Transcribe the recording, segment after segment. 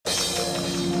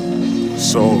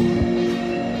So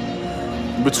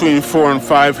between 4 and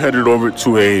 5, headed over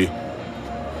to a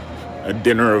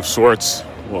dinner of sorts.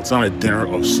 Well, it's not a dinner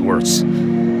of sorts.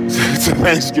 It's a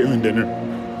Thanksgiving dinner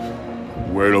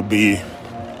where it'll be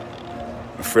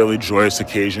a fairly joyous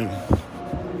occasion,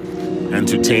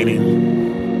 entertaining,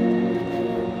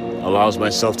 allows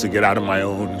myself to get out of my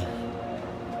own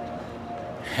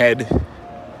head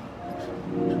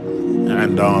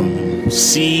and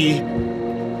see,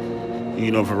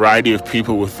 a variety of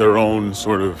people with their own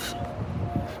sort of,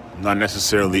 not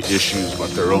necessarily issues, but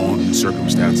their own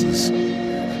circumstances.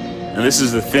 And this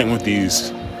is the thing with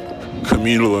these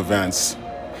communal events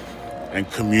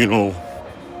and communal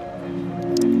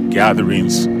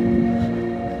gatherings.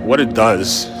 What it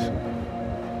does,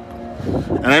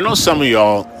 and I know some of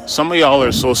y'all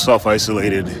are so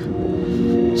self-isolated,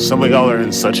 some of y'all are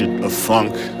in such a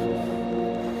funk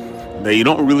that you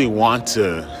don't really want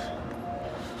to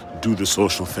do the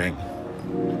social thing.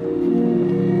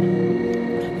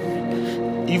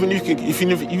 Even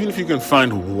if you can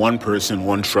find one person,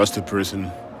 one trusted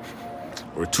person,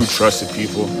 or two trusted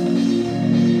people,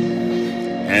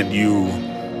 and you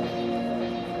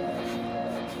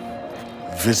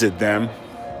visit them,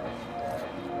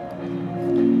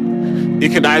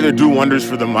 it can either do wonders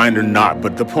for the mind or not.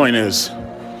 But the point is,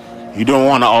 you don't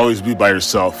want to always be by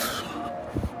yourself.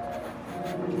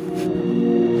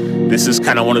 This is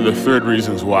kind of one of the third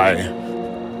reasons why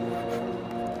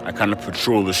I kind of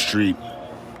patrol the street.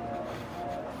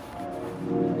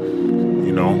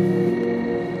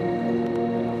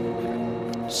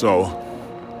 So,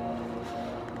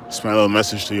 it's my little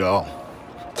message to y'all.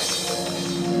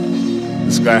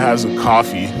 This guy has a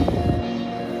coffee.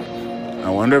 I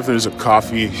wonder if there's a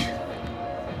coffee.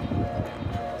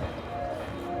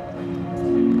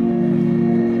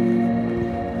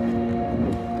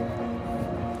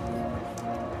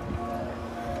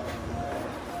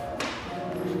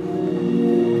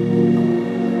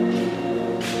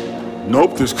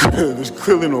 Nope, there's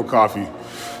clearly no coffee.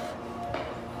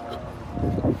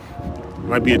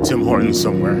 Might be a Tim Hortons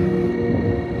somewhere.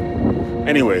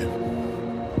 Anyway,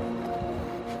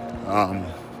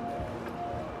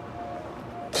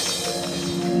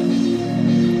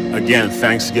 again,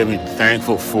 Thanksgiving,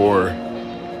 thankful for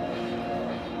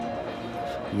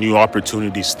new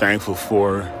opportunities, thankful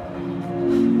for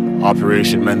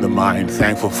Operation Mend the Mind,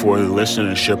 thankful for the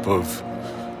listenership of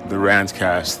the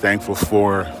Rantcast, thankful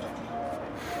for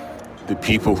the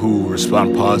people who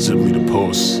respond positively to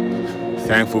posts,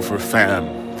 thankful for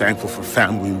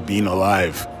family being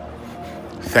alive,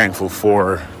 thankful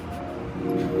for,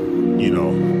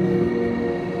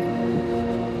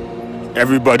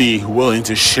 everybody willing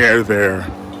to share their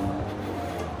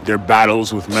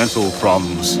battles with mental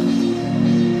problems.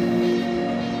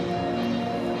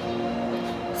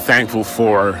 Thankful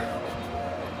for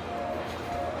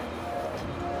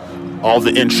all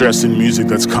the interest in music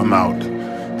that's come out.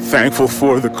 Thankful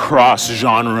for the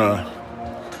cross-genre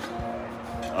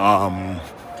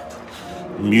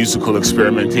musical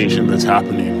experimentation that's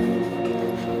happening.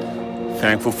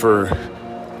 Thankful for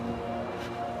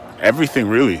everything,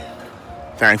 really.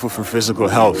 Thankful for physical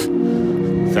health.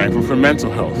 Thankful for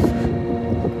mental health.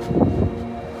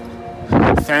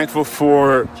 Thankful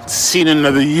for seeing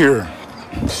another year.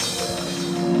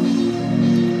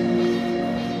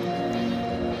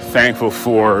 Thankful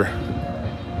for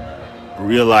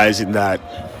realizing that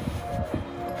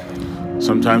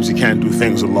sometimes you can't do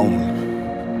things alone.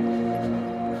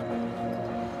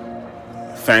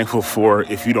 Thankful for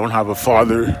if you don't have a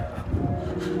father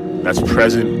that's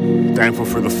present, thankful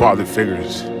for the father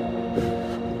figures.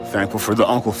 Thankful for the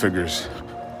uncle figures.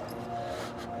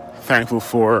 Thankful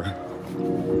for,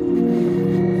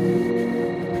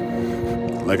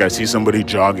 like I see somebody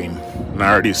jogging, and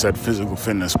I already said physical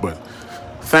fitness, but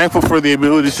thankful for the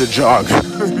ability to jog. You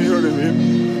know what I mean?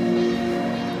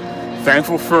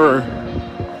 Thankful for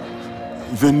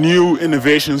the new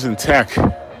innovations in tech.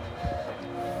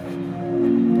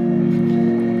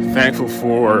 Thankful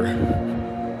for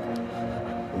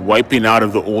wiping out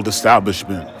of the old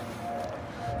establishment.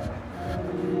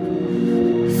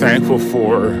 Thankful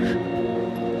for,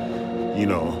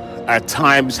 at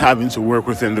times having to work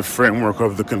within the framework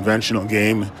of the conventional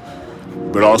game,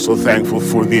 but also thankful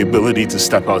for the ability to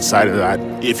step outside of that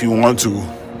if you want to.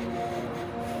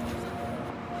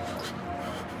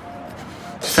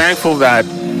 Thankful that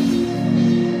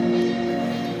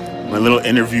my little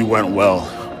interview went well.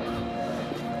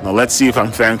 Now let's see if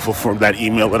I'm thankful for that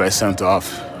email that I sent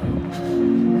off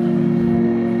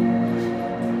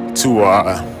to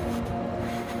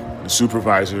the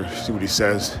supervisor, see what he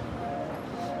says.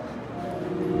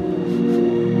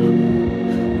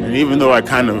 And even though I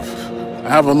kind of I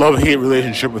have a love-hate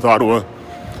relationship with Ottawa.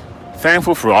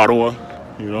 Thankful for Ottawa,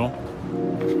 you know.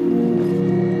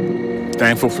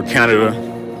 Thankful for Canada.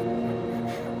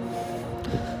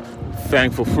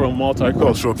 Thankful for a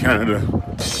multicultural Canada.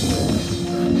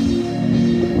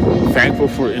 Thankful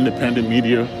for independent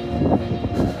media.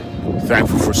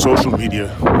 Thankful for social media.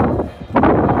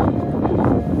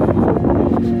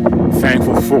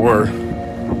 Thankful for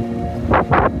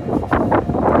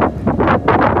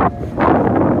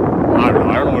I don't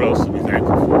know what else to be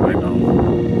thankful for right now.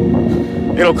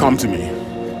 It'll come to me.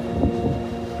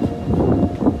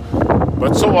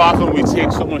 But so often we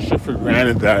take so much shit for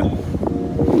granted that,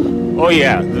 oh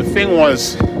yeah, the thing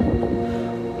was,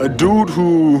 a dude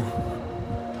who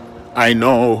I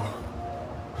know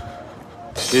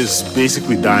is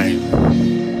basically dying.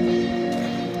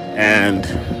 And,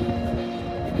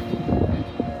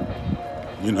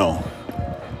 you know,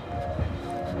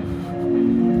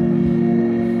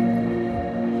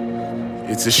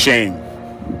 it's a shame,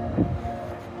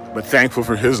 but thankful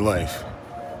for his life.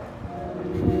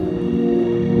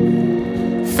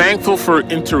 Thankful for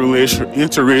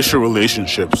interracial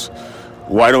relationships.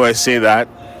 Why do I say that?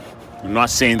 I'm not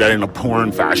saying that in a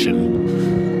porn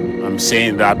fashion. I'm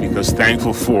saying that because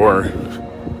thankful for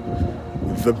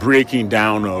the breaking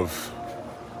down of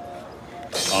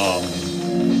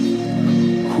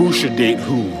who should date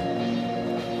who. You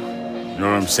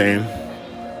know what I'm saying?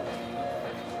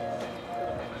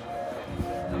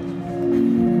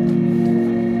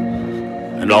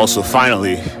 And also,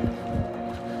 finally,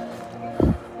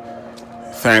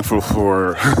 thankful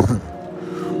for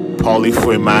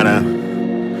Polyfoemana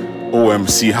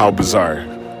OMC, how bizarre.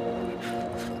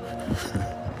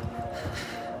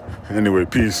 Anyway,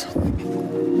 peace.